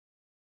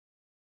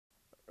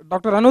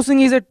Dr. Anu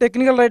Singh is a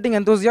technical writing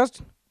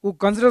enthusiast who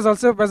considers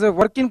herself as a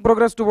work in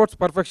progress towards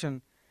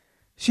perfection.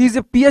 She is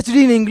a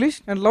PhD in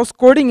English and loves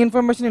coding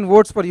information in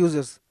words for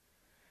users.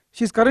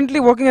 She is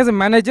currently working as a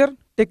manager,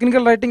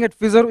 technical writing at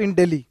Pfizer in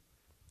Delhi.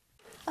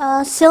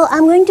 So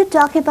I'm going to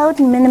talk about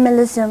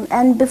minimalism,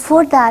 and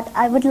before that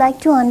I would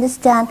like to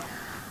understand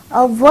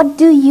what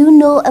do you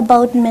know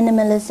about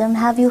minimalism?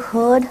 Have you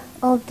heard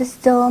of this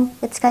term?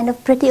 It's kind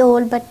of pretty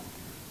old, but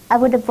I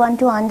would want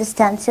to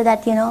understand so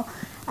that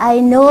I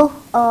know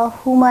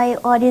who my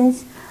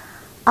audience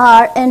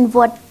are and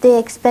what they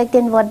expect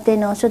and what they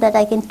know, so that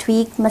I can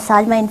tweak,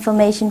 massage my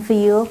information for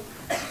you.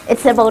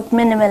 It's about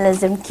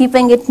minimalism,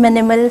 keeping it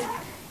minimal,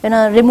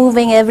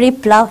 removing every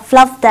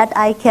fluff that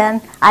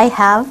I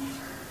have.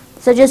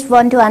 So just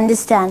want to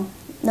understand.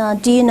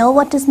 Do you know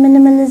what is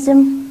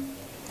minimalism?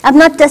 I'm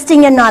not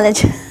testing your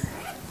knowledge.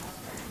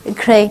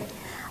 Great.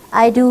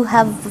 I do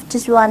have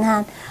just one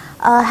hand.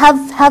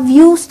 Have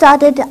you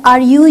started, are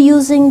you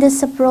using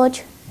this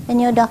approach in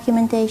your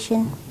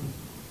documentation?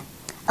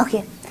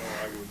 Okay.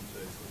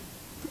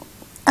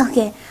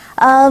 Okay.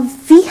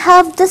 We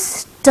have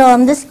this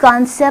term, this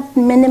concept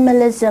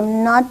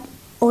minimalism, not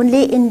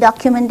only in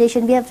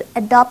documentation. We are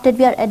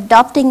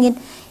adopting it,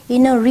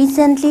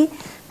 recently,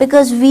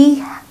 because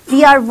we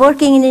are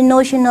working in the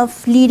notion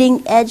of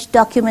leading edge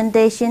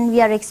documentation.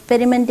 We are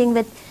experimenting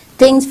with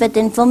things, with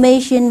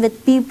information,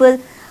 with people,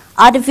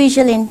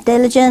 artificial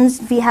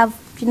intelligence. We have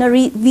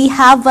we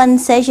have one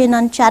session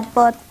on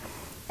chatbot,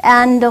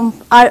 and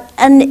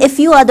a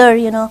few other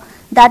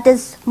that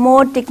is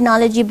more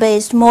technology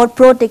based, more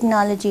pro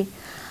technology.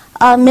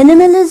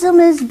 Minimalism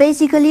is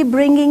basically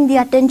bringing the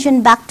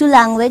attention back to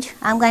language.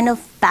 I'm kind of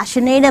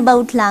passionate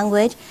about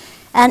language,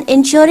 and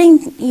ensuring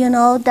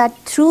that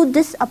through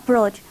this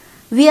approach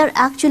we are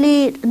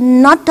actually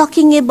not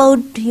talking about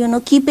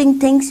keeping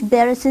things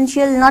bare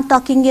essential, not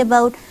talking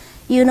about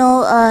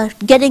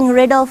getting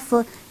rid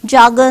of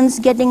jargons,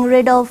 getting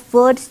rid of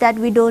words that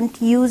we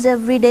don't use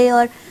every day,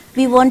 or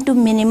we want to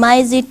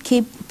minimize it,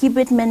 keep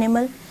it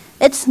minimal.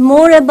 It's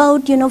more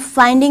about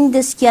finding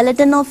the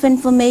skeleton of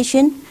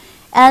information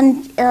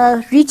and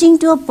reaching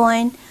to a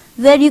point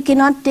where you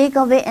cannot take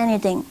away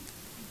anything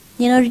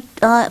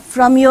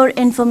from your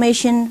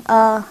information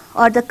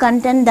or the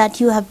content that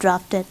you have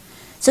drafted.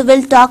 So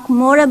we'll talk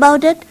more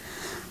about it.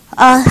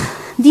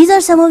 These are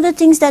some of the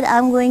things that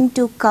I'm going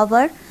to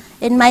cover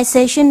in my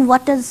session.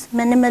 What is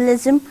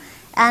minimalism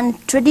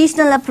and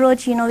traditional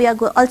approach? We are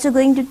also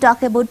going to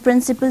talk about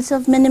principles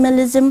of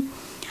minimalism.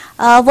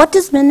 What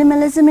is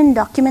minimalism in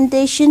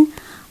documentation?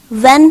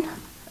 When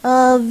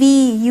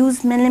we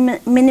use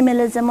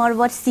minimalism, or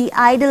what's the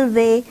ideal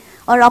way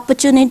or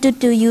opportunity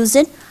to use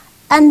it,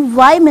 and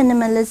why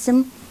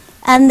minimalism,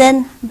 and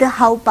then the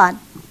how part.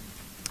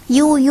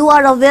 You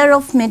are aware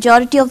of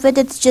majority of it.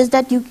 It's just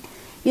that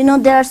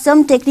there are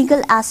some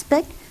technical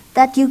aspect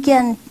that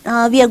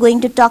we are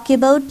going to talk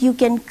about. You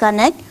can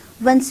connect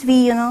once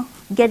we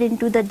get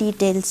into the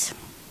details.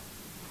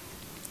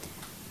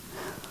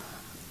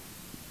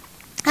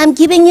 I'm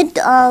keeping it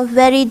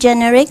very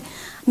generic.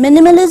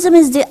 Minimalism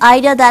is the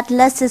idea that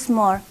less is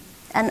more,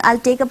 and I'll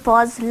take a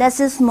pause. Less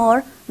is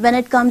more when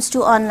it comes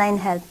to online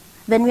help,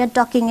 when we are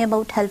talking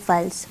about help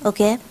files.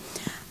 Okay,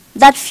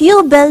 that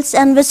few bells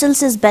and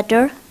whistles is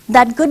better.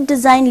 That good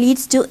design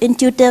leads to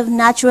intuitive,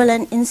 natural,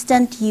 and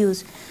instant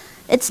use.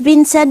 It's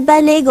been said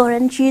by Legor,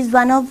 and she's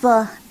one of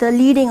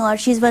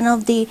she's one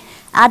of the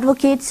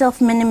advocates of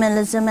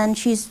minimalism, and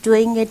she's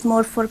doing it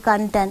more for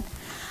content.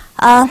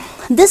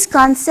 This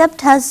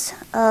concept has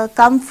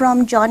come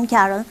from John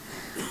Carroll.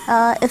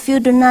 If you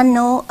do not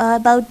know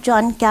about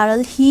John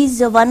Carroll,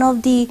 he's one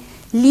of the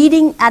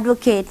leading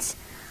advocates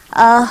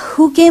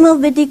who came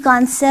up with the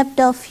concept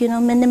of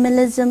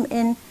minimalism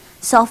in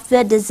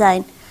software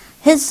design.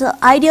 His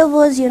idea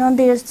was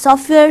the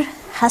software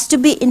has to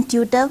be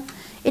intuitive.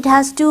 It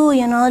has to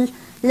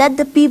let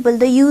the people,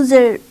 the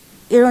user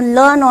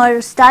learn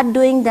or start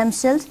doing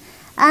themselves,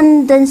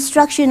 and the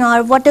instruction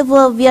or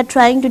whatever we are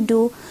trying to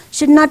do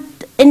should not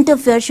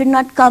interfere, should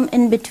not come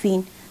in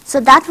between. So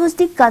that was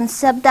the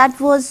concept, that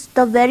was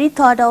the very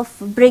thought of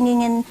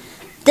bringing in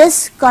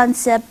this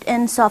concept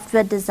in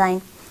software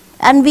design.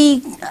 And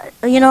we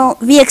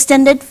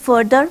extended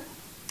further,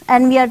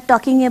 and we are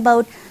talking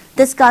about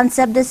this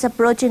concept, this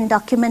approach in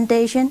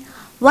documentation.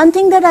 One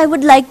thing that I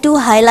would like to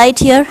highlight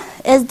here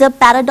is the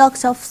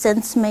paradox of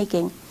sense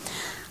making.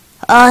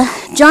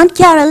 John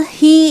Carroll,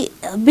 he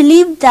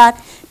believed that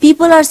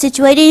people are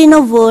situated in a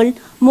world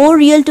more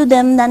real to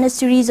them than a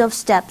series of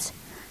steps.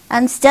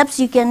 And steps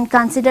you can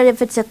consider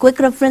if it's a quick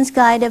reference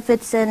guide, if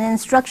it's an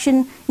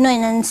instruction,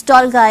 an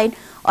install guide,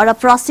 or a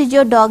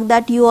procedure doc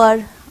that you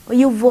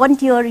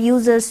want your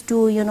users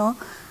to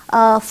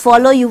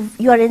follow.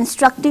 You are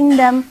instructing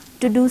them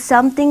to do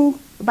something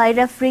by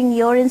referring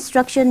your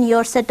instruction,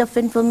 your set of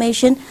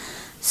information.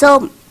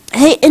 So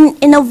hey,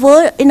 in a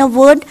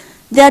word,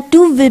 they are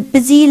too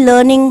busy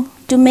learning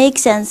to make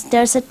sense.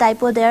 There's a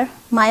typo there,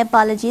 my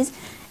apologies.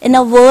 In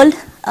a world,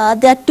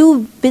 they are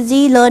too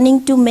busy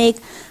learning to make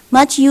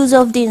much use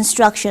of the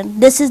instruction.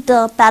 This is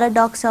the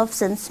paradox of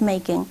sense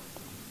making.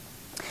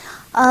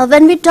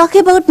 When we talk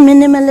about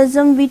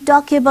minimalism, we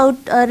talk about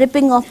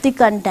ripping off the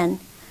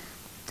content.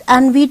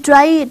 And we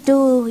try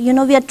to,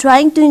 we are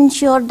trying to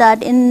ensure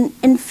that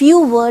in few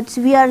words,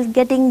 we are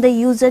getting the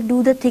user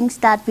do the things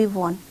that we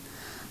want.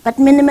 But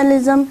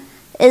minimalism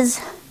is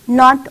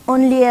not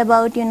only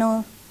about,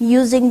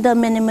 using the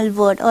minimal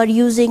word or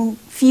using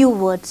few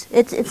words.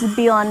 It's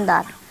beyond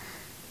that.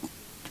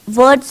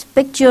 Words,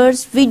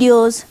 pictures,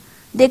 videos,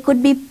 they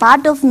could be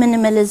part of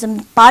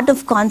minimalism, part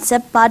of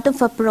concept, part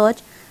of approach,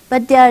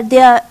 but they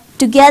are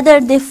together,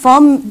 they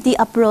form the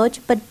approach,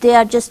 but they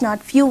are just not,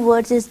 few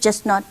words is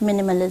just not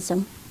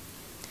minimalism.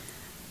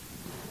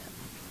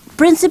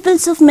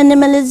 Principles of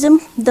minimalism,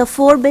 the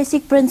 4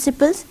 basic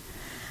principles.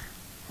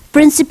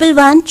 Principle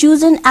 1,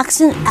 choose an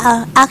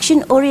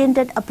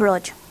action-oriented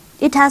approach.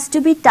 It has to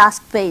be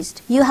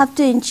task-based. You have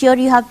to ensure,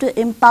 you have to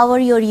empower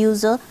your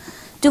user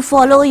to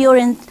follow your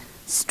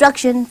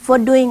instruction for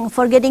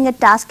getting a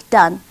task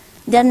done.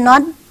 They are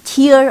not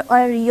here,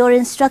 or your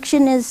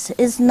instruction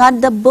is not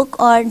the book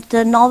or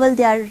the novel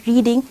they are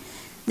reading.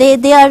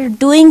 They are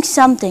doing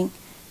something.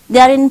 They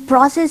are in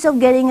process of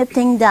getting a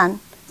thing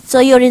done. So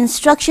your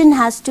instruction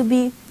has to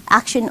be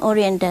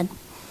action-oriented.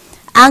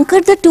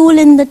 Anchor the tool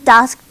in the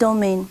task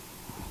domain.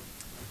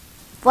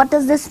 What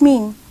does this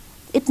mean?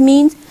 It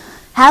means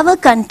have a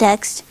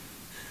context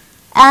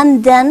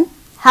and then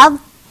have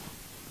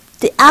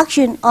the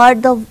action or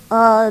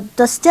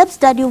the steps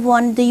that you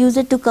want the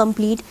user to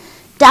complete,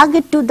 tag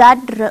it to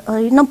that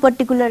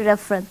particular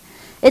reference.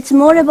 It's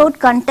more about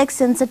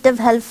context-sensitive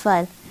help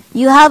file.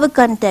 You have a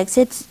context,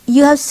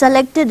 you have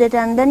selected it,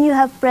 and then you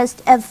have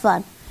pressed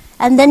F1,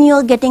 and then you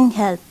are getting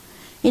help.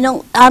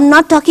 I'm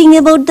not talking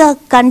about the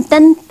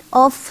content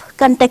of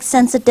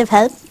context-sensitive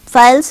help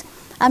files.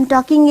 I'm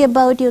talking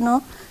about,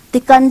 the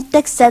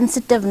context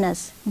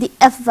sensitiveness, the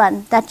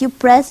F1 that you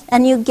press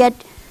and you get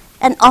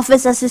an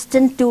office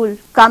assistant tool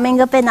coming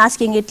up and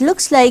asking, it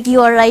looks like you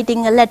are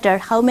writing a letter,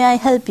 how may I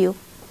help you?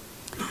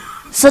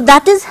 So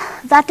that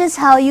is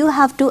how you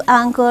have to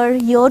anchor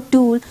your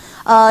tool,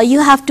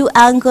 you have to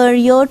anchor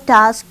your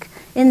task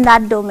in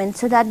that domain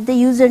so that the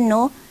user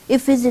know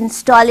if he's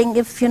installing,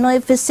 if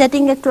he's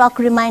setting a clock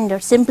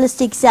reminder,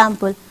 simplest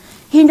example,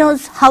 he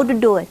knows how to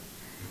do it.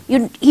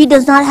 He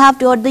does not have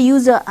to, or the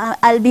user,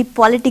 I'll be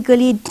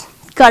politically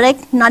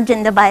correct, not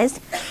gender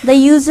biased, the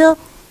user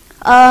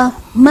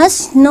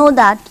must know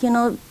that,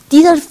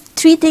 these are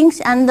 3 things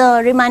and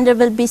the reminder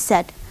will be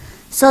set.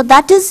 So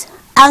that is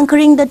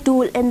anchoring the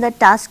tool in the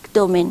task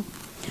domain.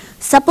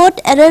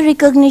 Support error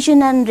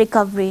recognition and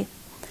recovery.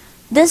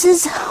 This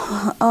is,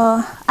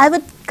 I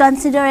would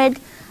consider it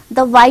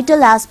the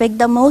vital aspect,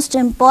 the most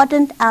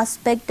important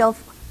aspect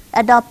of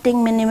adopting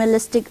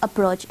minimalistic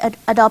approach,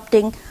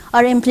 adopting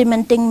or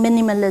implementing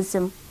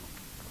minimalism.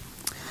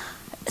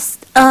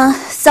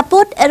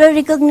 Support error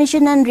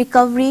recognition and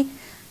recovery.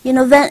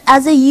 When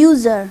as a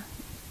user,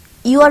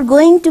 you are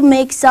going to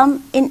make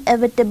some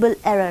inevitable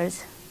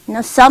errors.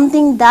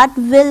 Something that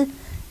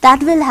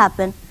will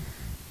happen.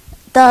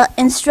 The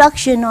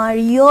instruction or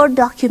your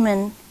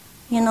document,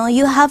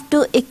 you have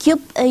to equip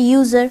a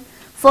user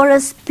for a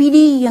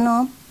speedy,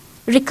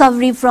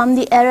 recovery from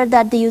the error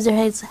that the user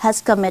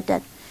has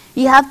committed.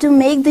 You have to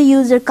make the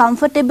user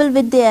comfortable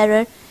with the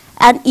error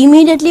and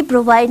immediately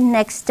provide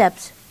next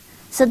steps.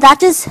 So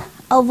that is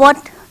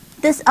what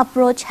this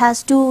approach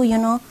has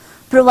to,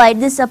 provide.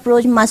 This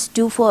approach must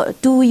do for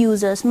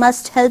users,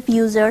 must help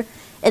user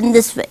in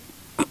this way.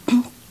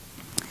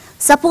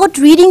 Support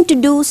reading to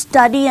do,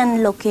 study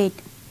and locate.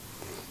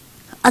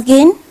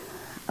 Again,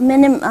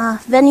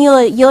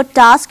 when your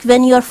task,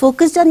 when you are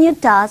focused on your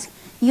task,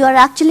 you are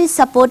actually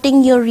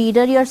supporting your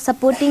reader, you are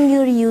supporting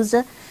your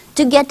user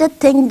to get a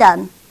thing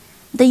done.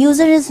 The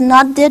user is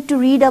not there to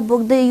read a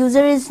book, the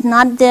user is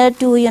not there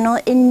to,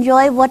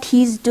 enjoy what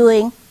he's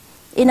doing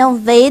in a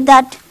way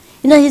that,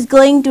 he's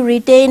going to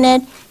retain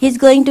it, he's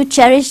going to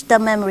cherish the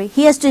memory.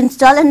 He has to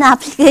install an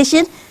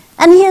application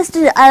and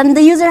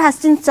the user has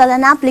to install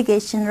an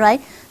application,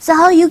 right? So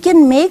how you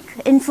can make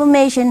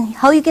information,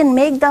 how you can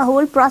make the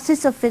whole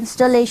process of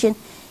installation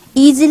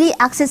easily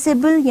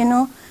accessible,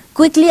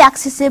 quickly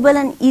accessible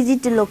and easy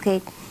to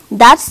locate.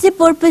 That's the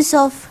purpose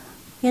of,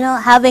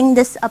 having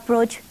this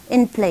approach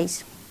in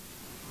place.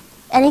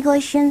 Any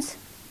questions?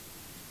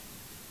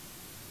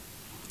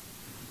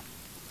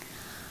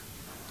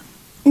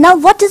 Now,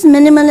 what is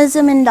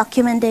minimalism in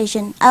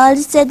documentation? I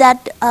will say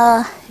that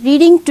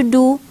reading to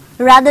do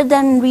rather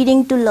than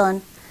reading to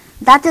learn.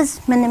 That is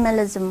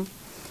minimalism.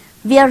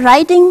 We are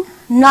writing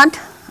not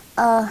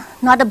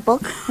a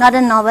book, not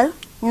a novel,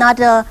 not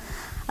a,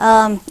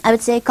 I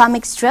would say,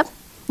 comic strip,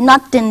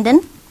 not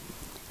Tintin.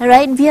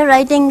 Right? We are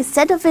writing a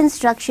set of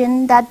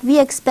instructions that we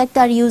expect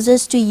our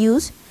users to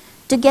use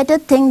to get a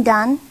thing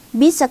done,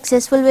 be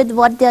successful with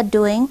what they are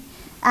doing,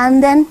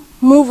 and then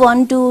move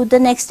on to the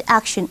next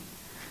action.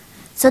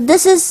 So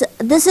this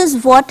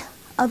is what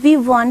we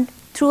want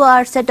through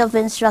our set of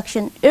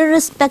instruction,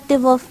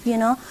 irrespective of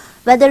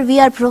whether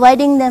we are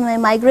providing them a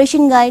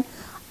migration guide,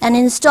 an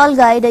install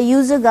guide, a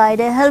user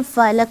guide, a help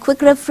file, a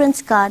quick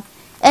reference card,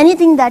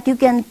 anything that you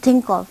can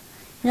think of.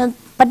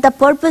 but the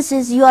purpose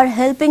is you are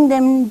helping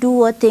them do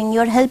a thing, you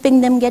are helping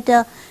them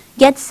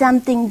get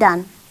something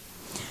done.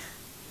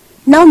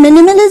 Now,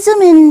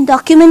 minimalism in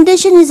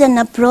documentation is an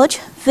approach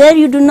where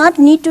you do not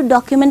need to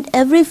document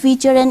every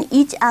feature and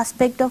each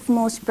aspect of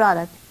most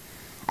product.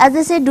 As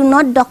I say, do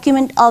not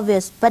document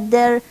obvious, but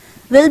there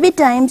will be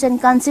times,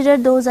 and consider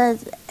those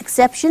as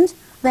exceptions,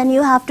 when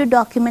you have to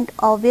document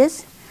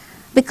obvious,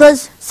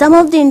 because some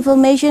of the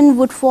information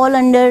would fall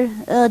under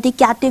the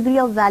category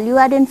of value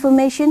add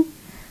information,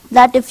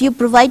 that if you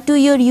provide to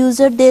your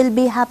user, they'll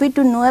be happy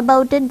to know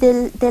about it,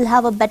 they'll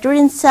have a better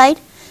insight,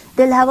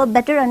 they'll have a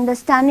better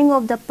understanding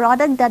of the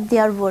product that they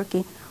are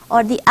working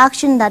or the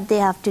action that they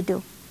have to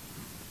do.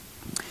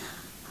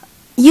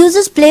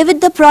 Users play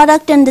with the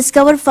product and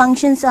discover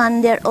functions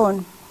on their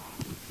own.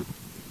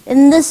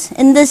 In this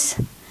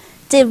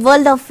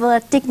world of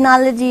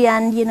technology,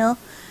 and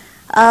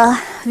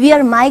we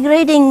are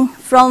migrating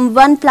from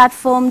one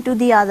platform to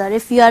the other.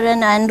 If you are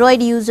an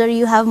Android user,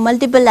 you have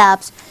multiple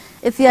apps.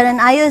 If you are an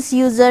iOS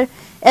user,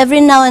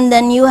 every now and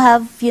then you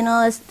have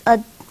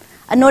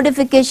a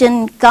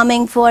notification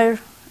coming for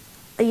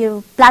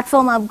your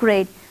platform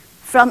upgrade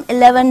from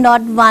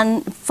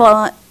 11.1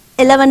 for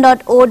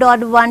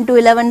 11.0.1 to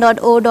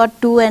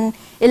 11.0.2 and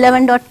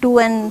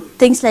 11.2 and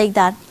things like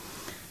that.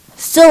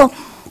 So,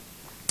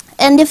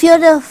 and if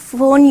you're a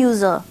phone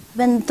user,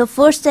 when the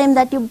first time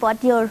that you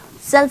bought your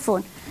cell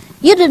phone,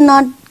 you did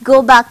not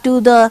go back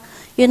to the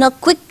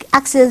quick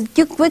access,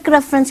 quick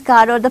reference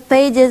card or the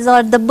pages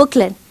or the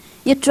booklet.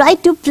 You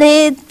tried to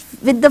play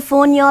with the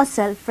phone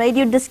yourself, right?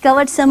 You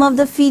discovered some of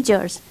the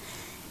features.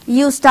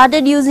 You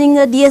started using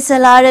a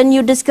DSLR and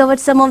you discovered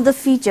some of the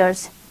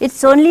features.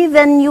 It's only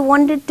when you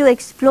wanted to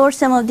explore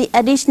some of the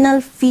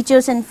additional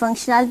features and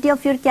functionality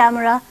of your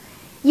camera,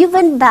 you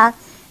went back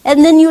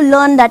and then you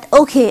learned that,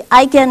 okay,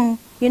 I can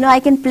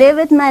play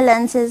with my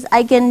lenses,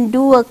 I can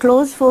do a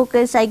close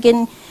focus, I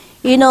can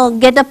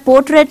get a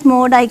portrait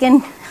mode, I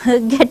can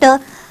get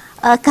a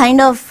kind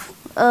of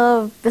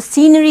the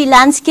scenery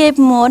landscape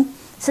mode.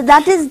 So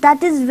that is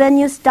when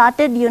you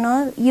started,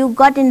 you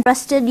got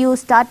interested, you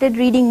started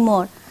reading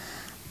more.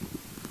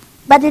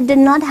 But it did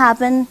not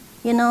happen,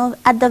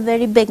 at the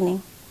very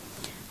beginning.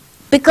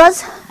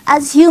 Because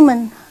as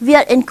human, we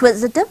are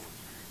inquisitive.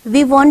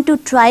 We want to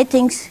try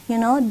things,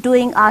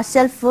 doing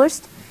ourselves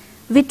first.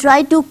 We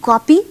try to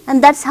copy,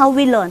 and that's how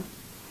we learn.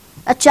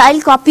 A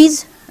child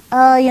copies,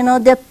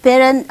 their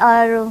parent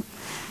or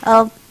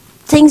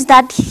things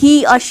that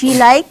he or she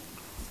like,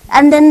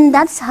 and then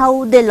that's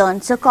how they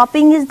learn. So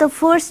copying is the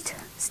first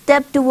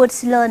step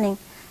towards learning,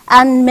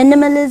 and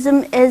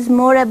minimalism is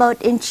more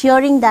about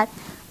ensuring that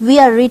we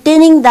are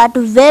retaining that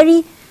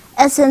very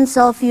essence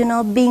of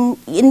being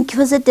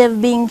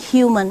inquisitive, being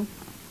human.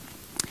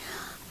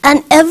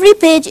 And every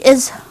page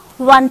is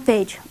one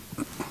page,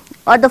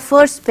 or the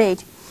first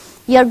page.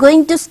 You are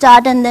going to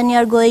start and then you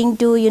are going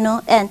to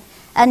end,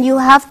 and you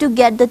have to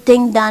get the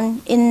thing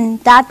done in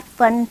that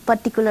one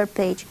particular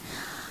page.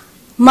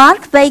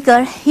 Mark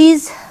Baker,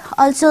 he's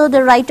also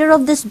the writer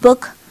of this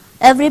book,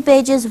 Every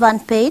Page is One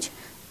Page,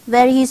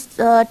 where he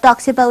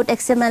talks about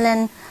XML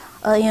and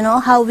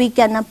how we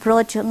can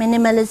approach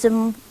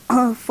minimalism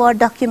for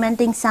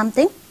documenting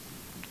something.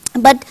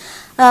 But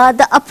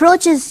the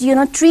approach is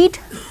treat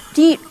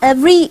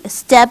every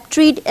step,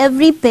 treat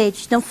every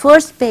page, the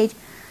first page,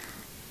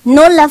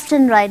 no left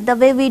and right, the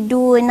way we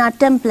do in our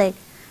template,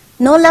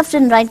 no left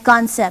and right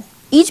concept.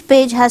 Each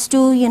page has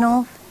to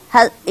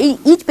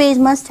each page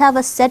must have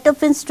a set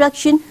of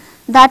instruction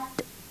that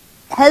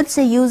helps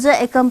a user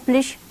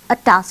accomplish a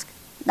task,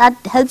 that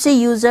helps a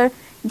user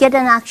get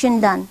an action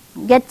done,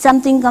 get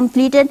something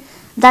completed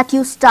that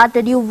you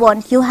started,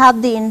 you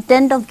have the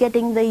intent of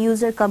getting the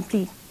user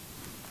complete.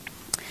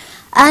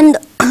 And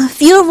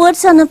fewer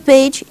words on a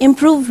page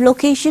improve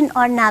location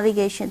or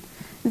navigation.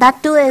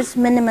 That too is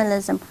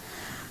minimalism.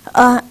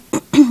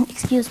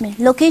 Excuse me.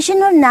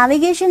 Location or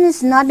navigation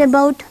is not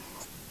about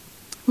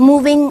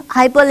moving,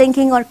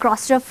 hyperlinking or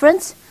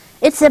cross-reference.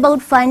 It's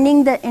about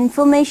finding the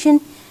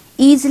information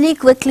easily,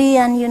 quickly,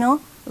 and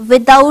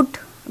without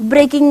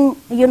breaking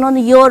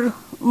your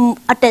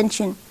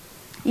attention.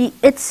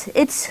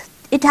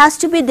 It has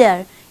to be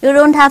there. You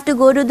don't have to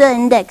go to the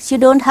index. You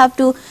don't have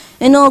to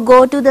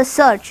go to the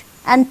search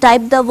and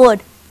type the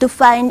word to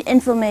find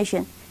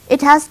information.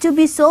 It has to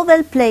be so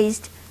well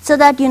placed so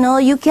that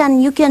you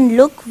can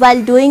look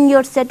while doing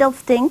your set of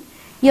thing,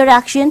 your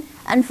action,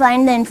 and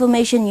find the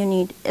information you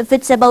need. If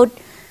it's about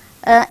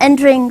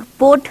entering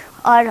port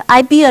or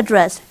IP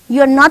address,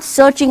 you're not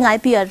searching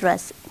IP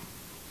address.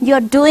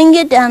 You're doing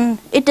it and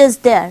it is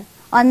there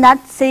on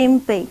that same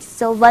page.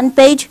 So one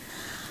page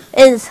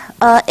is,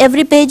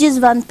 every page is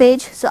one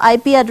page. So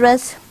IP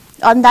address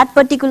on that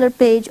particular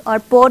page or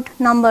port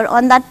number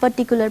on that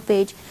particular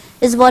page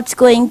is what's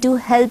going to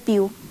help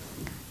you,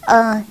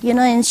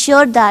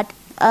 ensure that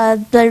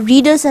the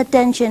reader's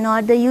attention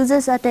or the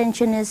user's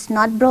attention is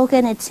not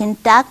broken, it's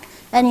intact,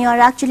 and you are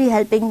actually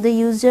helping the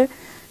user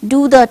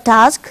do the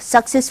task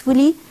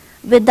successfully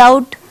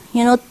without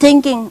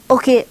thinking,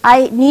 okay,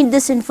 I need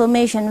this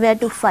information, where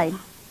to find.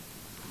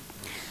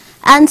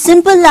 And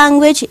simple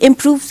language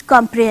improves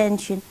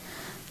comprehension.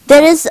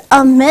 There is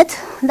a myth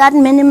that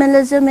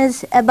minimalism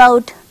is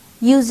about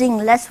using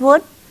less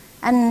word,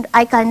 and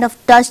I kind of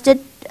touched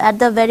it at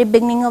the very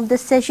beginning of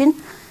this session.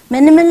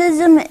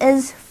 Minimalism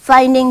is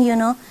finding,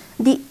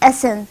 the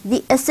essence,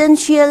 the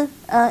essential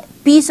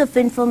piece of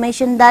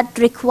information that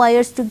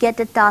requires to get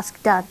a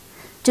task done,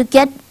 to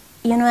get,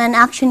 an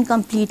action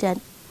completed.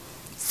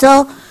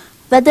 So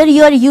whether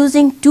you are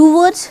using 2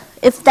 words,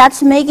 if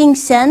that's making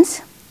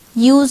sense,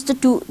 use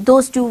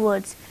those 2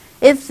 words.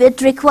 If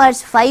it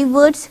requires 5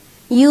 words,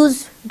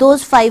 use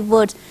those 5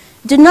 words.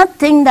 Do not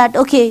think that,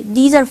 okay,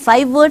 these are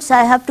 5 words,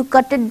 I have to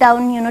cut it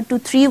down, to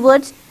 3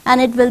 words,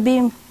 and it will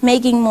be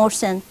making more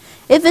sense.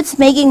 If it's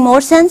making more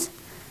sense,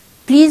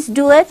 please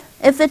do it.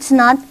 If it's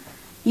not,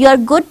 you are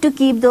good to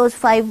keep those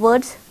 5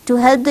 words to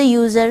help the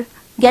user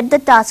get the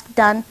task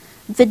done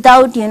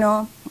without,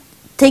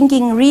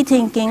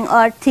 rethinking,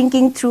 or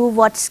thinking through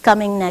what's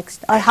coming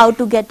next or how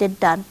to get it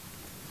done.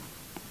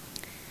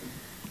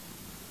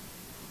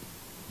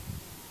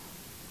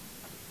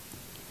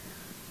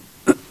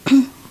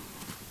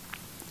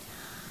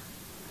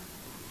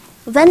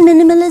 When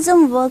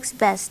minimalism works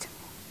best,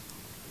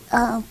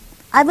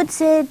 I would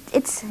say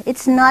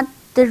it's not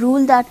the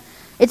rule that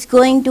it's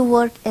going to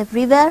work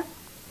everywhere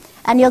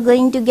and you're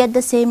going to get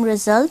the same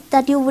result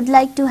that you would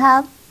like to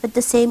have with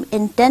the same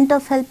intent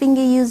of helping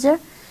a user.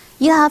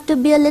 You have to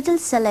be a little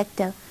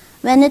selective.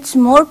 When it's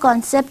more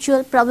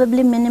conceptual,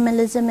 probably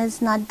minimalism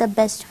is not the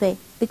best way,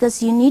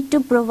 because you need to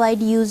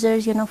provide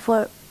users,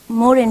 for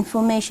more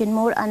information,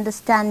 more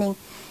understanding.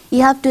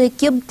 You have to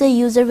equip the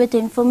user with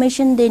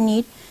information they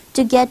need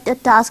to get a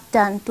task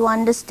done, to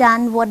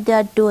understand what they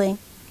are doing.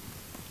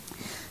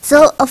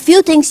 So a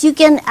few things you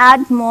can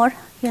add more,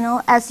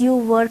 as you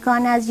work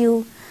on, as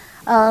you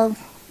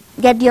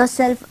get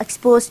yourself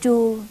exposed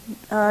to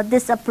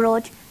this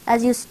approach,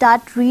 as you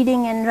start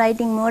reading and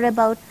writing more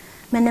about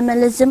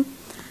minimalism.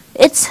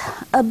 It's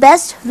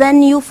best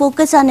when you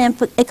focus on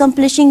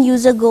accomplishing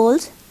user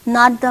goals,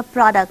 not the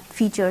product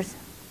features.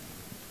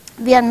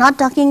 We are not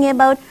talking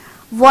about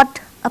what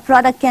a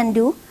product can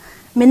do.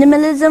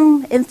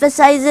 Minimalism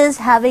emphasizes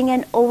having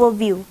an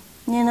overview,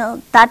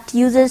 that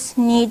users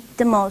need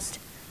the most.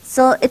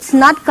 So it's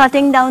not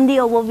cutting down the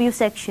overview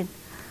section,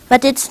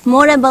 but it's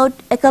more about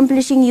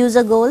accomplishing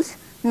user goals,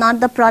 not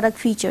the product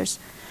features.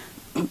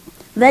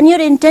 When your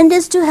intent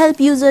is to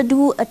help user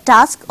do a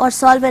task or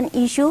solve an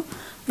issue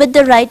with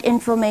the right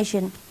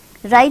information,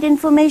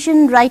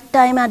 right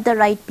time at the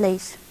right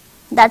place.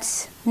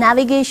 That's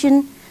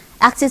navigation,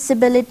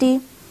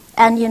 accessibility,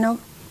 and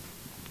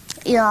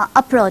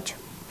approach.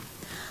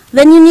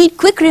 When you need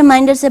quick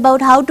reminders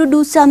about how to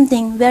do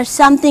something, where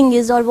something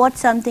is or what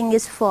something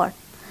is for,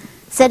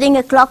 setting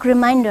a clock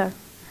reminder,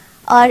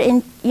 or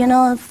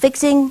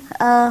fixing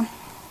a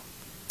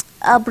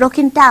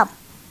broken tap.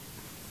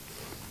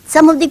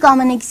 Some of the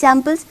common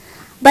examples,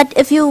 but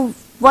if you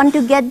want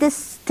to get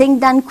this thing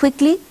done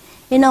quickly,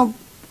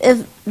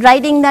 if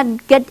writing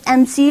that get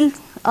M-seal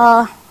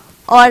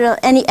or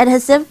any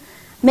adhesive,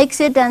 mix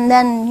it and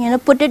then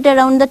put it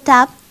around the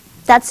tap,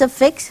 that's a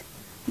fix.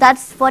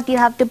 That's what you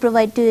have to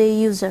provide to the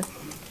user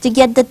to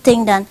get the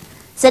thing done.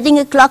 Setting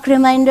a clock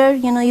reminder,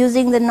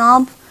 using the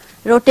knob,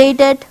 rotate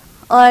it,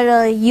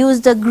 or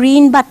use the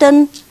green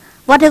button,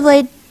 whatever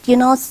it,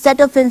 set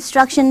of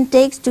instruction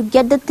takes to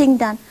get the thing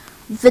done,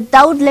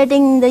 without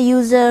letting the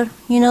user,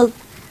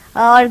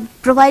 or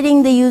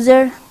providing the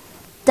user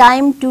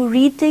time to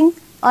rethink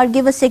or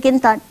give a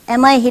second thought.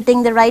 Am I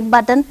hitting the right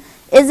button?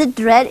 Is it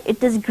red?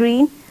 It is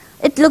green.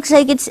 It looks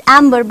like it's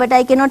amber, but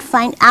I cannot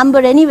find amber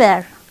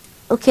anywhere.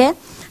 Okay,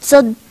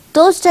 so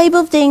those type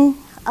of things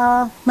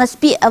must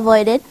be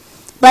avoided.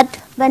 But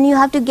when you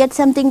have to get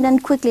something done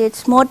quickly,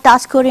 it's more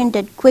task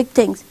oriented, quick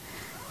things.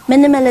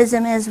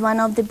 Minimalism is one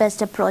of the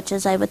best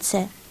approaches, I would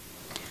say.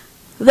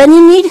 When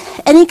you need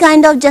any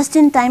kind of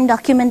just-in-time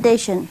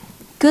documentation,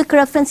 quick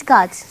reference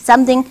cards,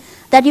 something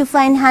that you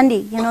find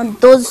handy,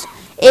 those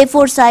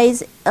A4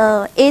 size,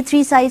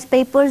 A3 size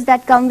papers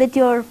that come with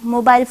your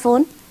mobile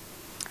phone,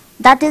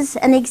 that is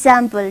an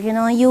example. You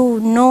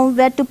know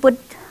where to put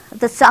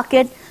the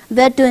socket,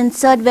 where to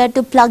insert, where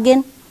to plug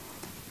in.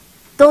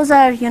 Those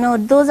are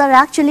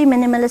actually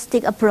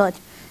minimalistic approach.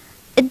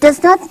 It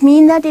does not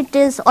mean that it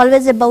is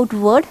always about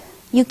word.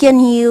 You can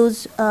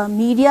use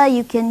media,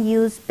 you can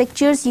use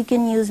pictures, you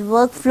can use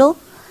workflow.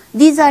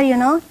 These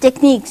are,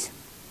 techniques.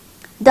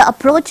 The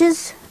approach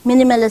is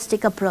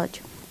minimalistic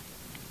approach.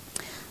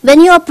 When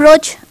you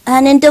approach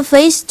an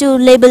interface to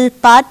label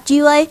part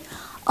GUI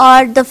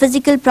or the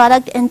physical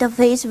product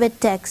interface with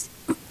text,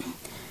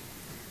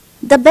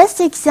 the best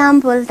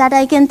example that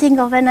I can think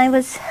of when I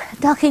was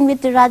talking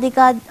with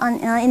Radhika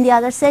in the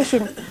other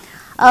session,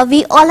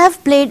 we all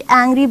have played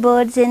Angry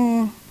Birds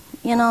in,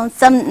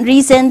 some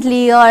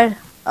recently or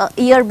a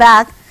year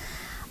back.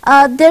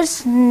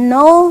 There's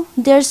no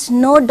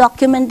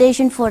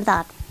documentation for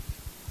that.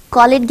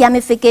 Call it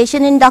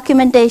gamification in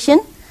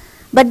documentation,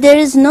 but there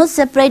is no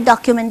separate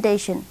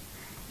documentation.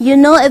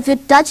 If you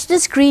touch the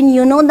screen,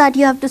 that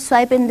you have to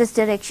swipe in this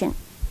direction.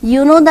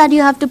 That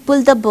you have to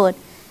pull the board.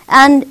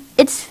 and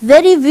it's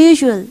very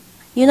visual.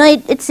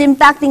 It's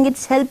impacting,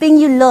 it's helping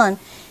you learn.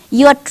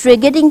 You are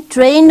getting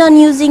trained on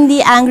using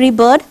the Angry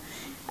Bird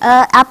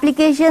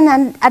application,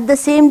 and at the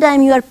same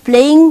time you are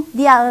playing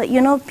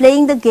the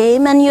playing the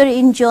game, and you're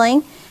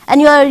enjoying,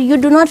 and you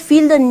do not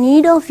feel the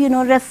need of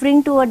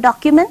referring to a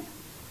document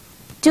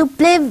to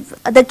play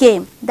the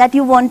game that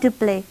you want to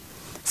play.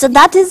 So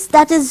that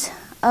is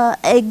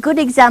a good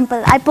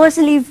example. I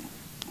personally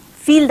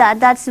feel that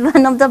that's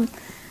one of the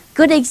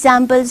good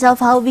examples of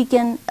how we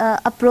can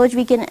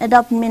we can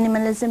adopt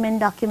minimalism in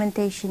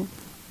documentation.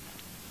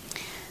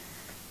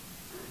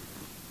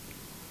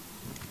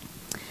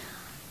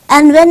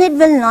 And when it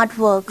will not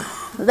work,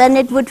 when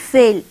it would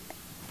fail,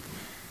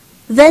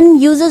 when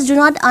users do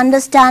not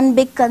understand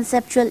big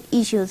conceptual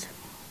issues,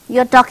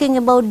 you're talking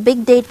about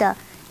big data,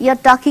 you're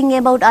talking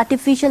about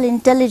artificial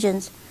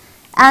intelligence,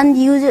 and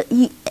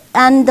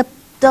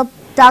the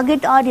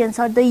target audience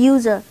or the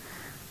user,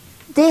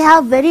 they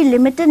have very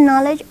limited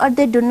knowledge, or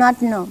they do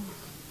not know.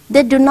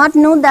 They do not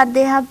know that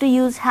they have to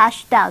use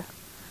hashtag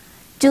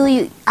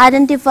to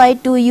identify,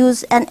 to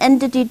use an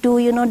entity,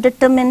 to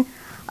determine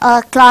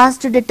class,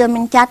 to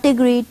determine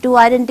category, to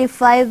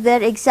identify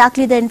where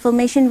exactly the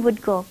information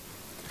would go.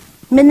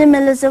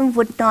 Minimalism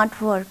would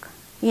not work.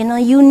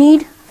 You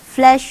need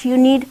flesh, you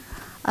need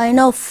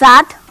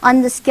fat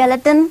on the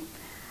skeleton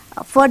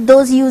for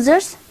those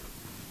users,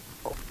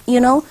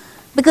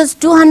 because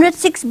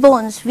 206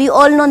 bones, we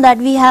all know that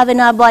we have in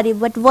our body,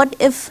 but what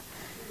if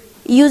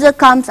user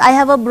comes, I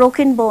have a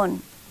broken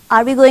bone.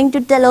 Are we going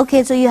to tell,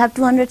 okay, so you have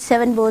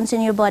 207 bones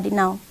in your body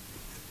now?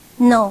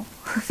 No,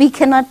 we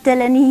cannot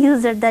tell any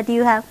user that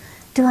you have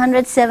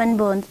 207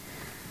 bones.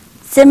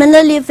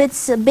 Similarly, if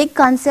it's a big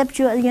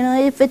conceptual,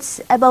 if it's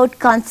about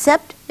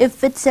concept,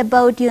 if it's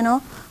about,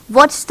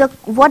 what's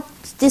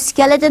the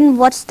skeleton,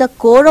 what's the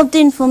core of the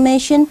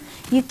information,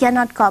 you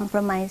cannot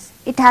compromise.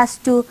 It has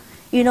to,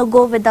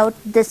 go without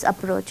this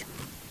approach.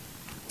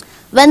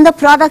 When the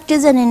product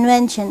is an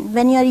invention,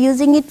 when you are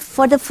using it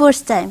for the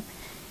first time,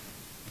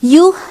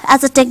 you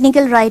as a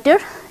technical writer,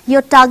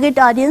 your target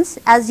audience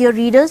as your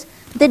readers,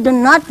 they do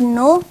not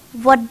know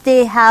what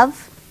they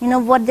have,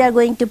 what they are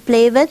going to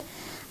play with.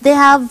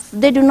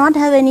 They do not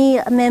have any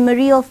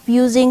memory of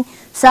using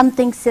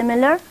something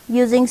similar,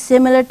 using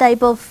similar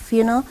type of,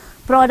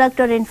 product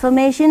or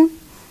information.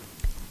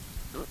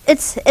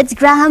 It's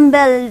Graham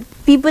Bell.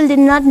 People did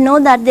not know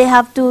that they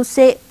have to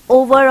say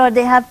over, or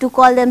they have to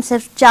call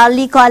themselves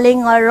Charlie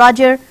calling or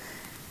Roger,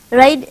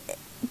 right?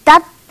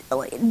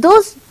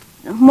 Those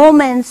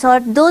moments or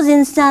those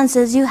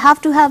instances, you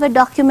have to have a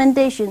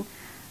documentation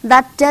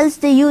that tells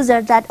the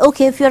user that,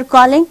 okay, if you're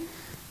calling,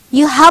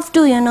 you have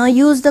to,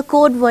 use the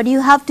code word, you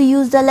have to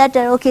use the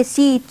letter, okay,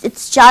 see,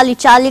 it's Charlie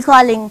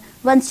calling.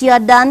 Once you are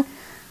done,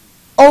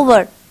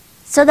 over.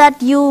 So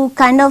that you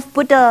kind of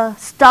put a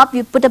stop,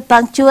 you put a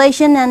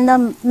punctuation, and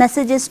the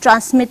message is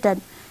transmitted.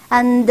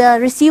 And the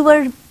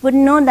receiver would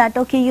know that,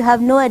 okay, you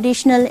have no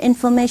additional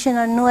information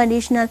or no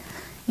additional,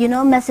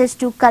 message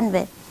to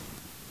convey.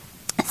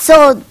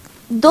 So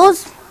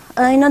those,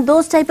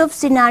 those type of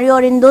scenario,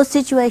 or in those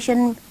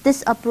situations,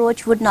 this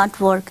approach would not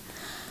work.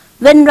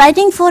 When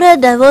writing for a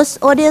diverse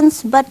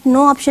audience, but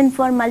no option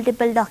for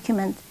multiple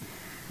documents.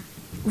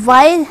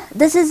 Why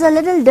this is a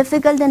little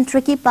difficult and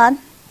tricky part.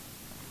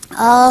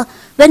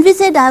 When we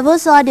say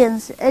diverse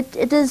audience,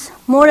 it is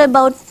more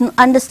about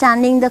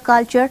understanding the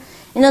culture.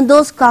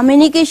 Those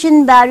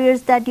communication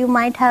barriers that you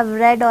might have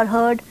read or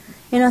heard,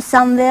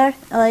 somewhere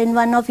in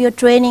one of your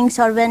trainings,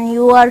 or when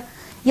you are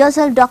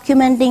yourself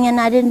documenting and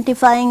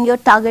identifying your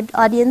target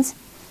audience.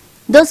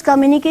 Those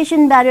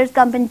communication barriers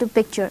come into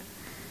picture.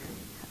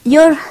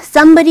 You're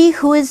somebody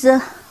who is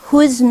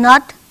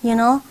not,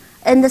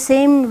 in the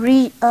same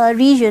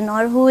region,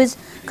 or who is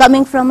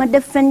coming from a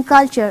different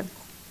culture,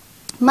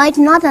 might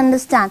not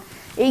understand.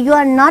 You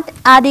are not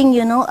adding,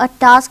 a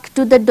task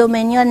to the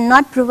domain. You are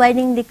not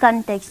providing the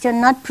context. You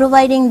are not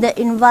providing the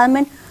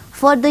environment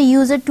for the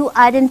user to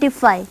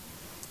identify,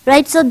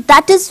 right? So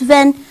that is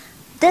when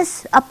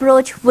this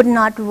approach would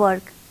not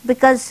work,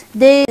 because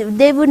they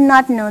would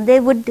not know. They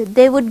would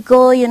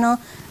go,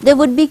 they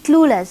would be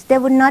clueless. They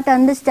would not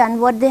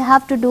understand what they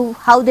have to do,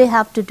 how they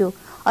have to do,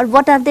 or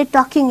what are they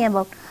talking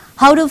about.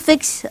 How to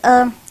fix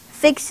a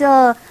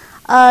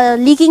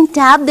leaking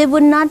tap. They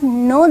would not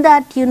know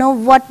that,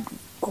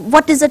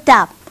 what is a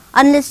tap,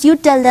 unless you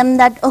tell them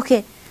that,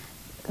 okay,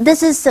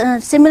 this is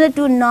similar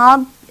to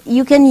knob.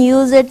 You can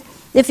use it,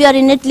 if you are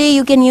in Italy,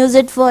 you can use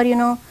it for,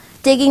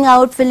 taking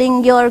out,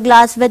 filling your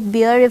glass with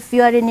beer. If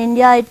you are in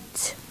India,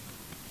 it's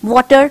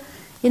water,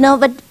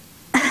 but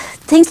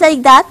things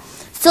like that.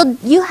 So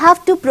you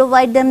have to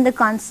provide them the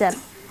concept,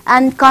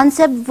 and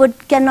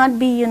concept cannot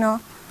be,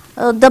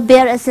 the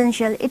bare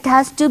essential. It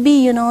has to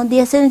be, the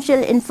essential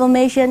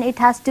information. It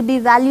has to be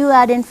value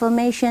add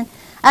information,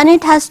 and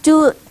it has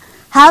to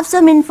have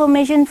some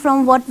information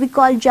from what we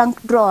call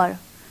junk drawer.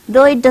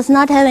 Though it does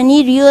not have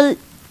any real,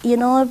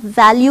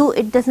 value,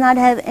 it does not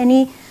have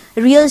any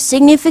real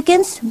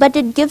significance, but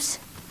it gives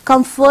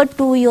comfort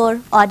to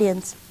your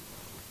audience,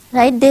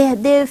 right?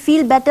 They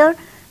feel better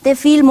They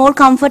feel more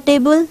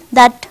comfortable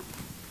that,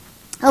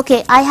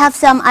 okay,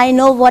 I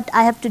know what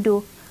I have to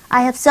do.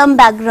 I have some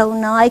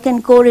background now, I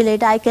can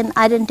correlate, I can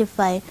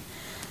identify.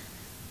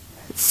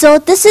 So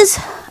this is,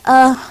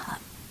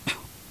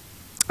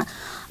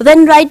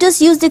 when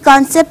writers use the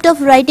concept of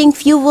writing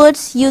few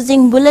words,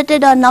 using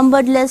bulleted or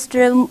numbered list,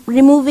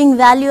 removing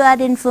value-add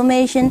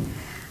information,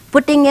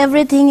 putting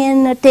everything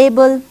in a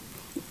table,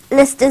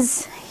 list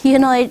is,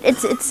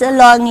 it's a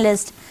long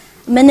list.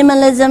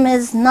 Minimalism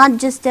is not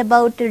just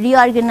about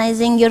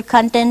reorganizing your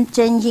content,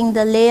 changing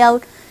the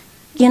layout,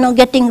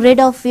 getting rid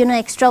of,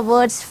 extra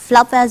words,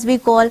 fluff as we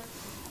call,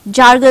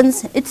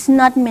 jargons. It's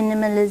not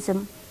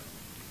minimalism.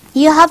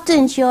 You have to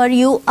ensure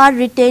you are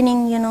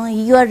retaining,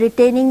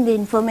 the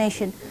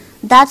information.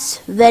 That's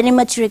very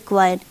much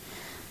required.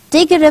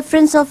 Take a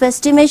reference of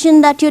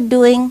estimation that you're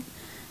doing.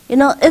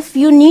 If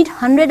you need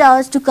 100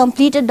 hours to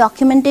complete a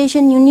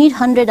documentation, you need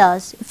 100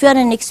 hours. If you are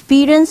an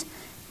experienced,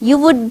 you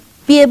would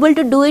be able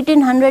to do it in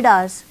 100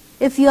 hours.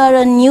 If you are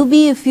a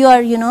newbie, if you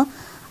are,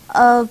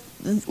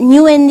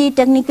 new in the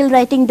technical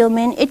writing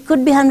domain, it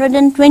could be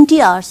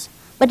 120 hours,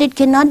 but it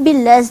cannot be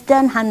less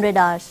than 100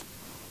 hours.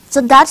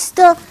 So that's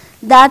the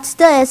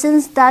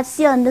essence, that's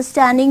the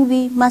understanding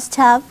we must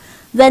have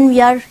when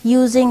we are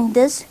using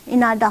this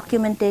in our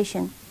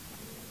documentation.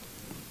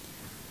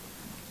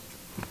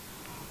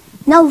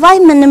 Now, why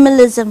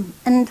minimalism?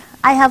 And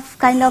I have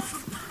kind of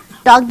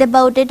talked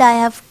about it, I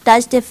have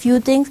touched a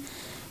few things.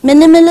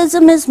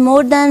 Minimalism is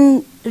more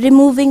than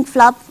removing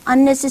fluff,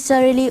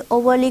 unnecessarily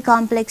overly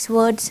complex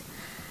words,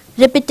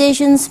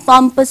 repetitions,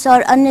 pompous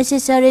or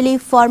unnecessarily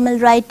formal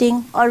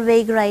writing or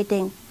vague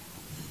writing.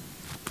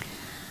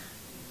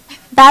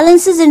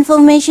 Balances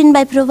information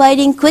by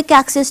providing quick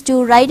access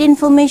to right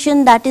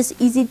information that is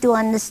easy to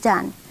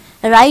understand.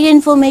 Right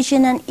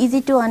information and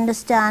easy to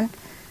understand.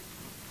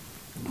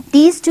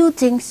 These two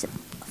things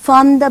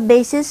form the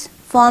basis,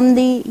 form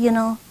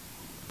the,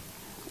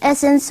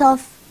 essence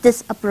of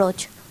this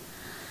approach.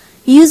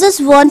 Users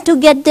want to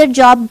get their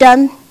job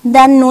done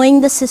than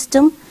knowing the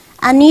system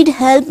and need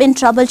help in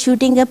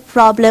troubleshooting a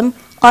problem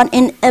or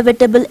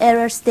inevitable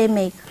errors they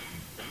make.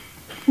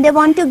 They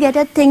want to get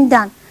a thing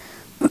done.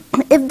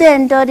 If they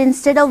entered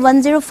instead of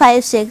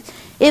 1056,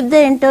 if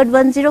they entered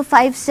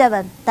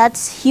 1057,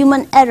 that's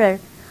human error.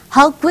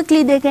 How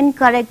quickly they can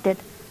correct it.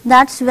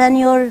 That's when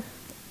your,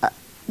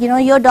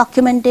 your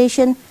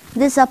documentation,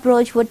 this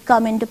approach would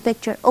come into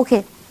picture.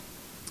 Okay,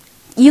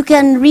 you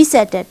can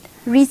reset it.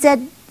 Reset,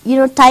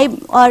 type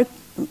or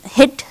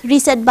hit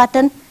reset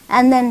button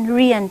and then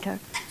re-enter.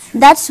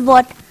 That's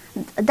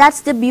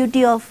the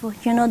beauty of,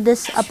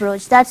 this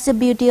approach. That's the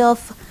beauty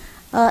of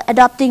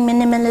adopting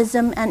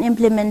minimalism and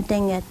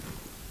implementing it.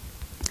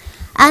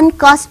 And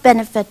cost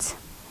benefits.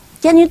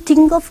 Can you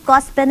think of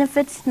cost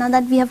benefits now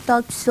that we have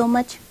talked so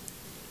much?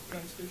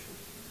 Translation.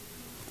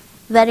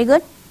 Very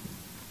good.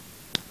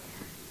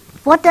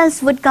 What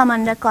else would come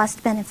under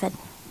cost benefit?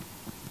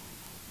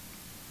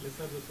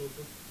 Lesser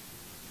resources.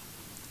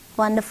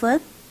 Wonderful.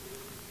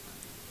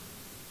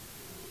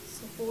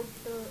 Support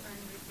and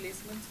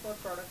replacements for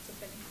products,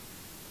 if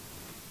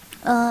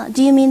any.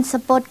 Do you mean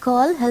support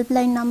call,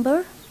 helpline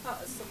number?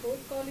 Support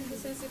call in the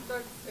sense if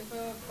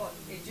a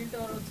agent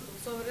or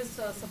whosoever is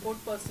a support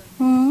person,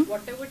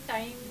 whatever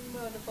time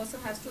the person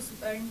has to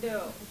spend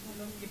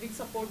giving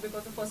support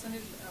because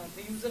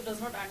the user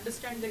does not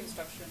understand the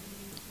instruction.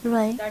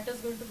 Right. That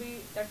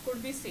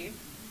could be saved.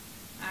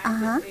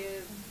 And a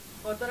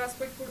further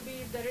aspect could be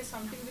if there is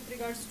something with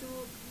regards to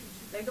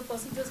like the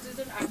person just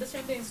doesn't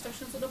understand the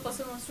instruction, so the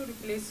person wants to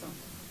replace some.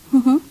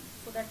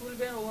 So that will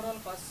be an overall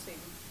cost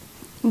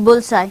saving.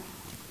 Bullseye.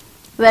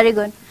 Very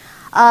good.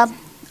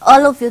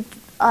 All of you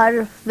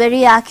are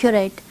very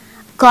accurate.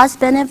 Cost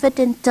benefit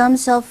in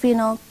terms of,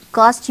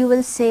 cost you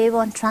will save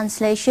on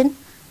translation.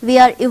 We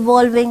are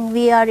evolving,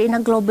 we are in a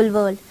global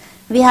world.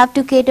 We have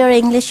to cater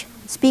English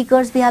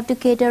speakers, we have to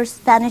cater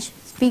Spanish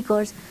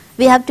speakers,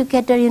 we have to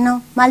cater,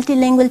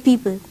 multilingual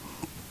people.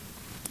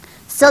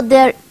 So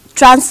their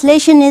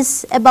translation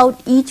is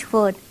about each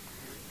word.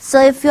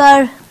 So if you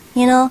are,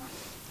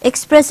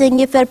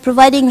 expressing, if you are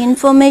providing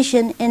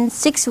information in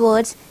 6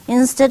 words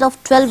instead of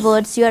 12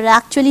 words, you are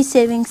actually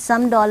saving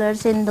some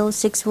dollars in those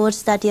 6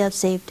 words that you have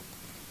saved,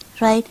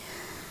 right?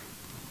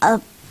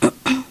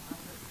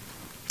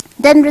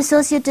 Then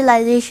resource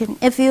utilization.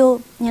 If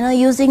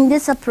using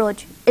this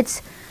approach,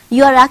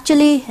 you are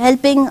actually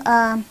helping.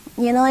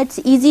 It's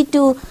easy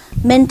to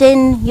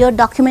maintain your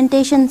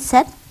documentation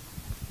set.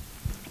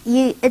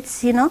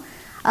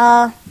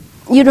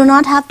 You do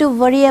not have to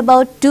worry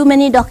about too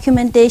many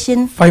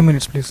documentation. 5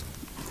 minutes, please.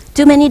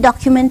 Too many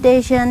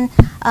documentation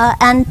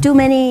and too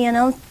many,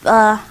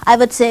 I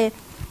would say,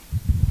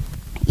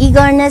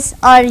 eagerness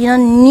or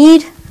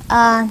need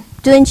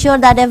to ensure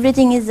that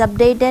everything is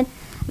updated.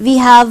 We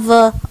have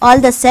all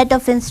the set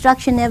of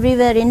instruction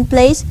everywhere in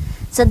place.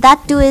 So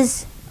that too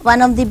is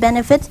one of the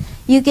benefits.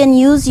 You can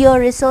use your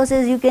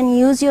resources, you can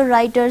use your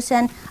writers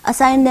and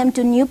assign them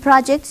to new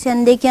projects,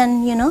 and they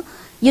can,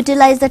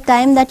 utilize the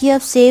time that you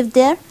have saved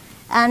there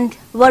and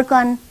work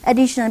on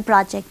additional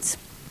projects.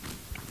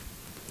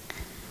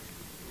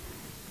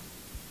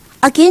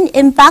 Again,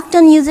 impact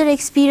on user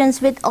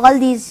experience with all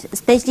these,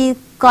 especially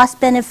cost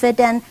benefit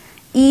and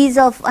ease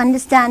of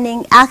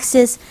understanding,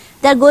 access,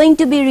 they're going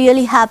to be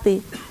really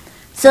happy.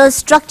 So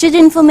structured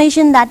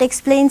information that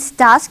explains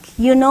task,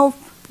 you know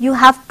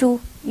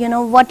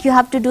what you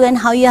have to do and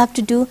how you have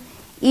to do.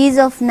 Ease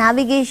of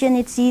navigation,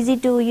 it's easy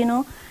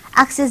to,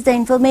 access the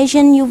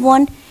information you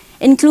want.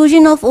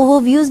 Inclusion of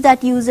overviews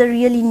that user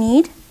really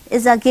need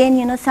is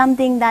again,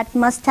 something that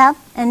must have,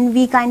 and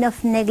we kind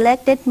of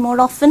neglect it more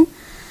often.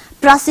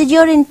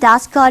 Procedure in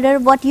task order,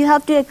 what you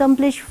have to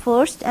accomplish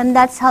first, and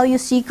that's how you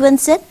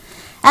sequence it.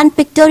 And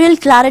pictorial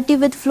clarity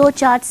with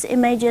flowcharts,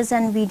 images,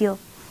 and video.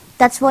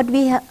 That's what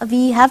we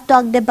have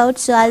talked about,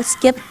 so I'll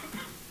skip.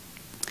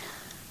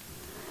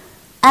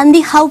 And the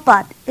how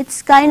part,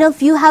 it's kind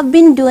of, you have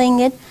been doing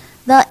it.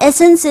 The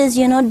essence is,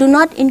 do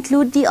not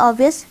include the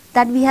obvious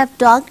that we have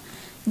talked.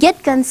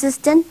 Get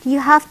consistent, you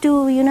have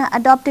to,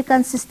 adopt a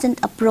consistent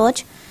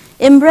approach.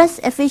 Embrace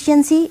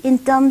efficiency in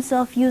terms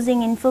of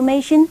using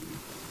information.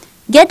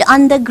 Get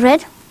on the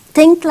grid,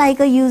 think like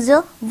a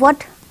user,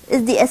 what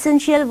is the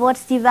essential,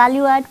 what's the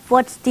value add,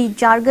 what's the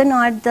jargon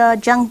or the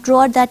junk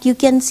drawer that you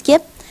can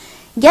skip.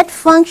 Get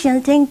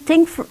functional,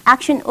 think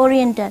action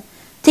oriented,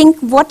 think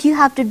what you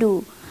have to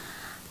do.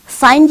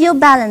 Find your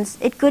balance,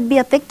 it could be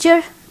a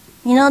picture,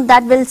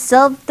 that will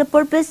serve the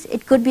purpose,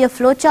 it could be a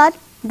flowchart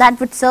that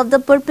would serve the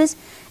purpose,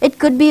 it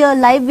could be a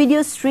live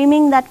video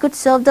streaming that could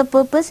serve the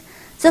purpose.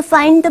 So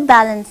find the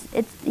balance,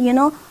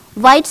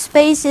 white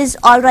space is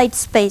alright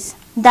space.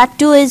 That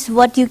too is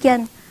what you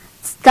can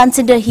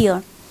consider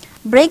here.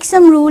 Break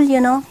some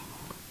rule,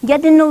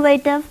 get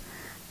innovative,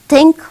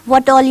 think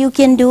what all you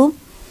can do,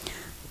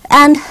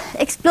 and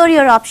explore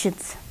your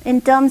options in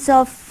terms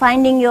of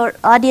finding your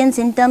audience,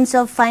 in terms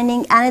of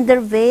finding another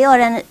way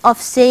of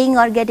saying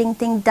or getting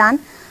things done.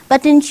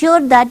 But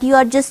ensure that you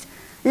are just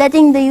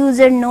letting the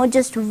user know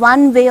just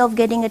one way of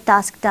getting a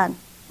task done.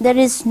 There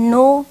is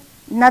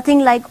nothing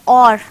like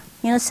or,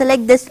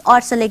 select this or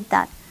select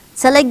that.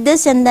 Select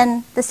this and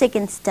then the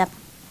second step.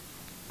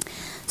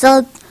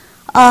 So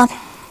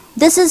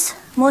this is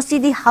mostly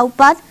the how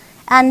part,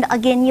 and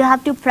again you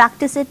have to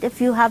practice it if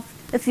you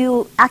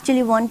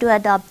actually want to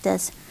adopt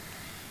this.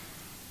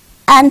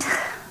 And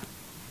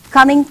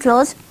coming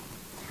close,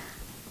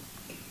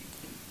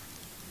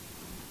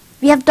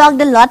 we have talked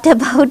a lot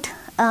about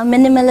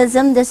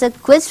minimalism. There's a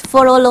quiz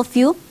for all of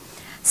you.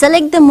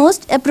 Select the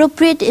most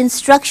appropriate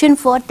instruction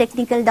for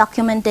technical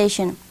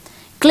documentation.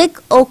 Click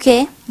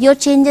OK, your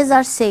changes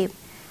are saved.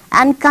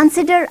 And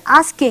consider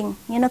asking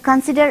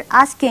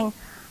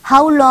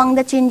how long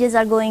the changes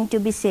are going to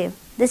be saved.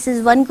 This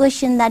is one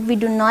question that we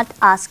do not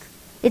ask.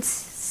 It's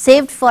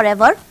saved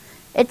forever.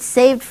 It's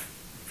saved,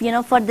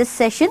 for this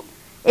session.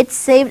 It's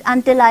saved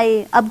until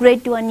I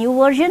upgrade to a new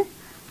version.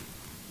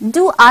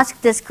 Do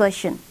ask this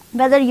question,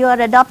 whether you are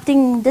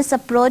adopting this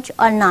approach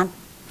or not,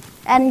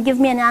 and give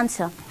me an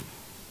answer.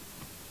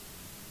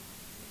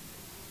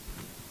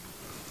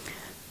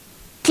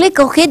 Click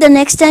OK. The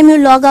next time you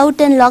log out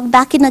and log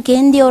back in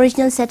again, the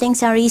original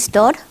settings are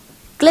restored.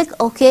 Click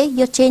OK.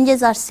 Your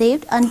changes are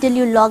saved until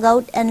you log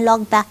out and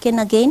log back in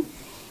again.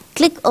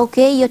 Click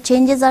OK. Your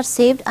changes are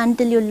saved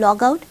until you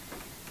log out.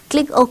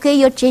 Click OK.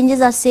 Your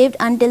changes are saved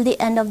until the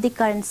end of the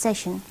current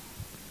session.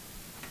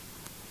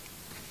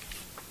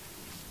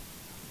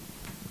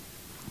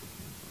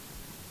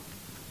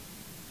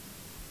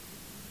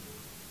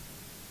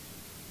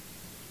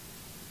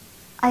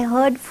 I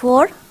heard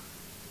 4.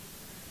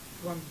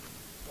 1.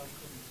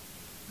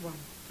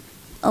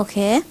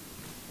 Okay.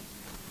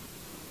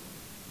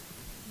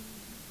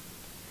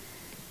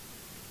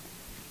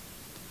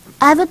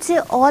 I would say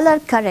all are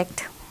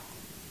correct.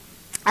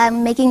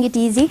 I'm making it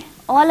easy.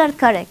 All are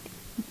correct.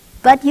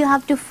 But you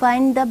have to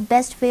find the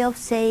best way of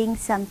saying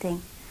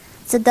something.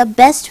 So the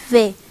best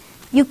way,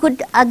 you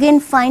could again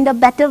find a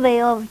better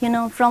way of,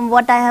 from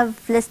what I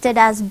have listed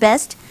as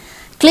best.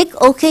 Click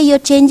OK. Your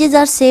changes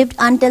are saved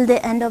until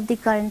the end of the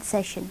current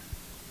session.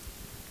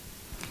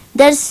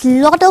 There's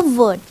lot of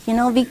word,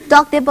 we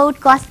talked about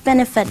cost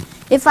benefit.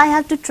 If I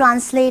have to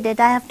translate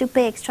it, I have to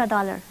pay extra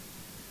 $1,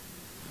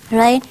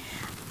 right?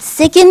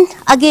 Second,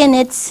 again,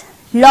 it's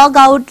log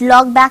out,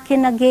 log back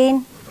in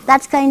again.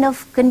 That's kind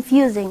of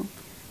confusing,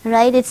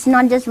 right? It's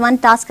not just one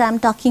task I'm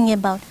talking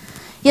about.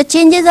 Your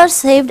changes are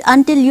saved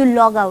until you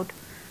log out.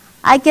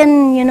 I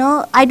can,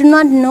 I do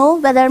not know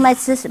whether my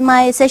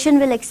session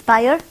will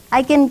expire.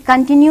 I can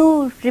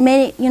continue,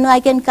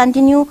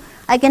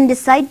 I can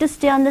decide to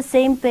stay on the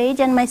same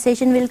page and my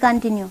session will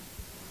continue,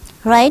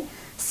 right?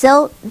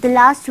 So the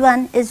last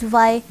one is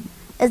why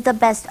is the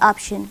best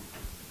option.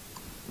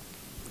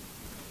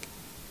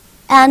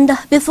 And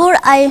before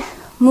I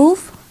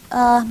move,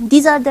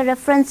 these are the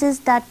references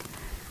that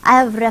I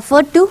have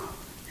referred to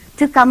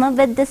come up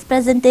with this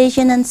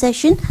presentation and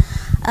session.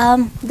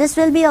 This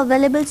will be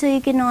available, so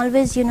you can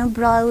always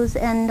browse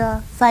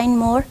and find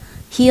more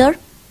here.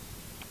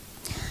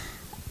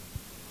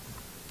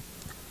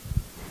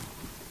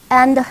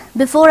 And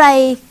before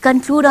I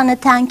conclude on a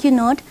thank you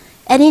note,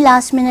 any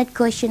last minute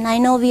question? I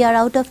know we are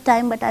out of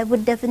time, but I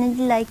would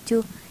definitely like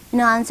to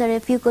answer a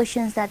few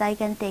questions that I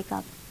can take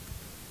up.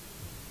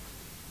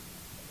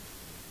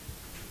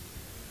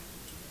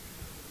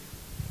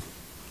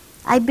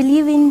 I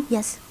believe in,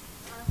 yes.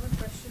 I have a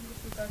question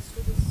with regards to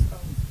this.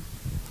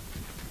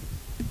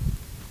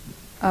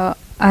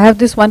 I have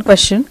this one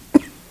question.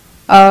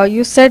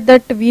 You said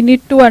that we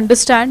need to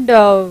understand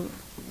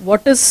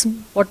what is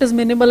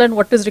minimal and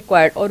what is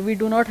required, or we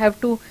do not have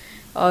to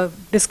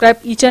describe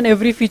each and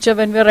every feature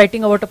when we are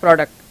writing about a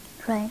product.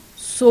 Right.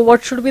 So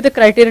what should be the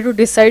criteria to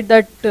decide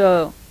that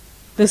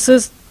this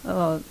is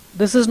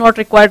not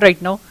required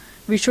right now?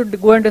 We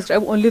should go and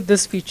describe only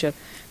this feature,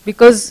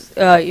 because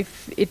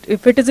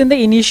if it is in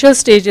the initial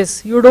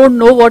stages, you don't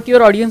know what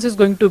your audience is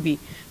going to be,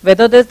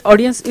 whether the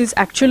audience is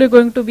actually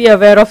going to be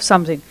aware of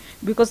something.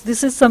 Because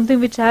this is something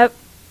which I have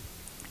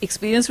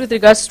experienced with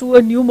regards to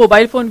a new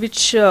mobile phone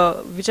which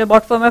I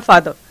bought for my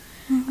father.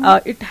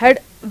 It had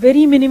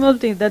very minimal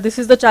things, that this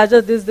is the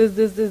charger,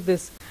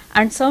 this,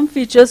 and some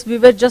features we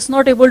were just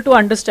not able to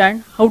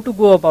understand how to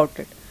go about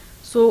it.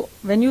 So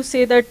when you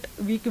say that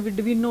we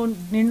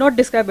need not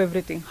describe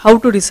everything, how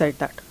to decide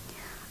that?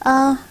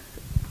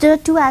 There are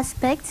two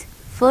aspects.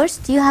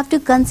 First, you have to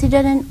consider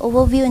an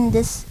overview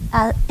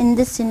in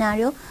this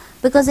scenario,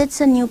 because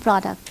it's a new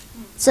product.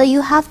 So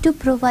you have to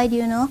provide,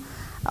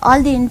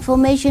 all the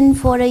information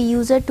for a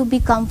user to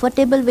be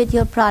comfortable with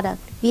your product.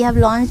 We have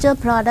launched a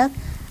product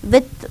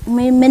with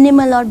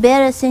minimal or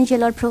bare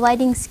essential, or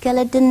providing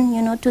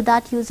skeleton, to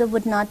that user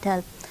would not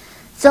help.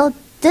 So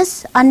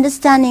this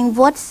understanding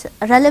what's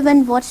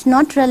relevant, what's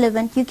not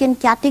relevant, you can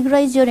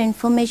categorize your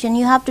information.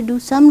 You have to do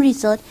some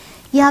research.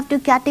 You have to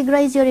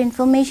categorize your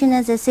information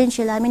as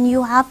essential. I mean,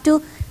 you have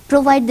to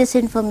provide this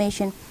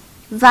information.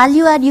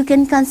 Value add, you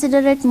can consider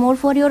it more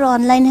for your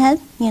online help,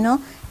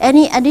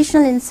 any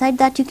additional insight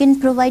that you can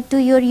provide to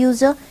your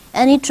user,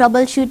 any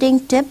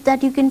troubleshooting tip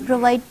that you can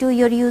provide to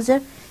your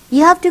user.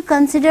 You have to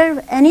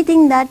consider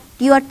anything that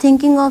you are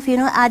thinking of,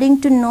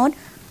 adding to note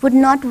would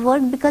not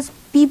work, because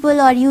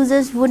people or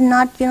users would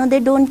not, they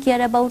don't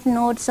care about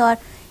notes or,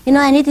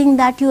 anything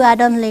that you add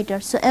on later.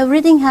 So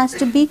everything has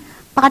to be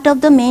part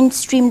of the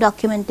mainstream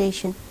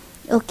documentation.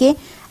 Okay,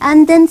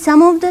 and then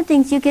some of the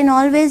things you can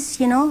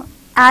always,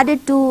 add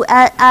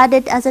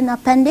it as an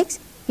appendix,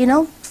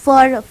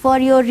 for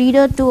your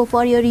reader to,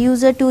 for your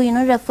user to,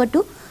 refer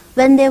to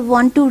when they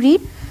want to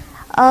read.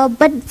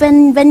 But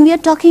when we are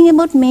talking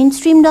about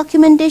mainstream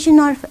documentation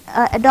or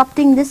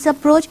adopting this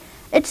approach,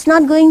 it's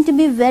not going to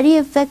be very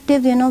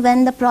effective,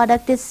 when the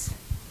product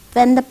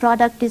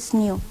is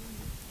new.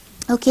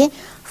 Okay,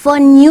 for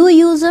new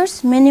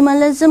users,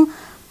 minimalism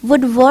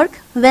would work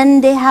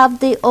when they have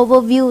the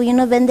overview,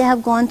 when they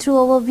have gone through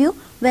overview.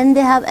 When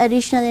they have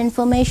additional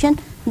information,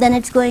 then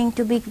it's going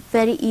to be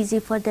very easy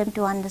for them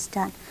to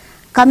understand.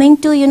 Coming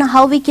to,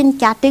 how we can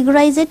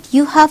categorize it,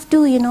 you have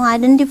to,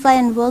 identify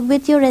and work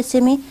with your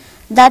SME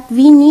that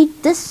we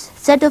need this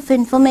set of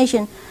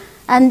information,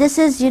 and this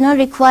is,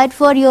 required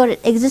for your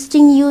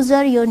existing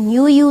user, your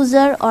new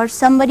user, or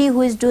somebody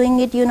who is doing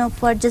it,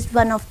 for just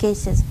one-off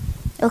cases.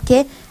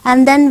 Okay,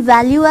 and then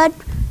value add,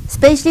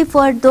 especially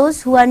for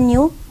those who are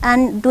new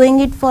and doing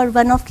it for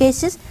one-off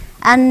cases.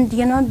 And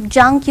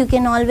junk you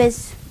can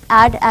always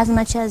add as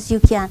much as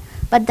you can,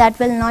 but that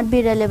will not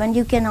be relevant.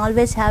 You can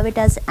always have it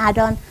as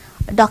add-on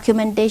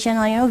documentation,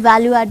 or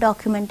value add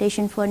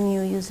documentation for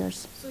new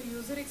users. So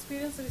user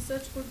experience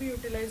research could be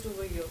utilized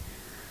over here.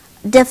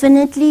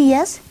 Definitely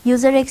yes,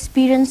 user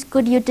experience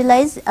could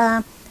utilize.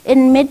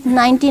 In mid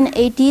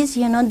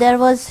 1980s, there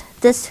was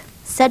this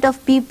set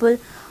of people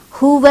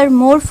who were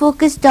more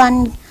focused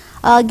on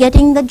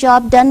getting the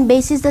job done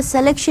basis the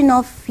selection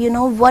of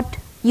what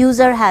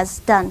user has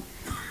done,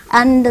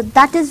 and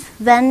that is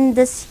when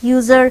this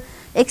user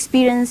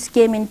experience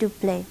came into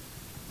play.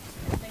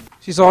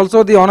 She's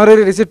also the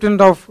honorary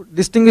recipient of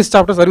Distinguished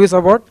Chapter Service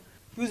Award.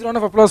 Huge round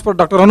of applause for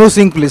Dr. Anu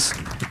Singh, please.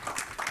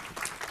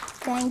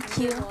 Thank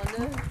you. An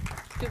honor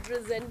to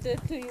present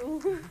it to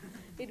you.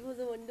 It was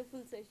a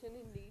wonderful session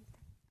indeed.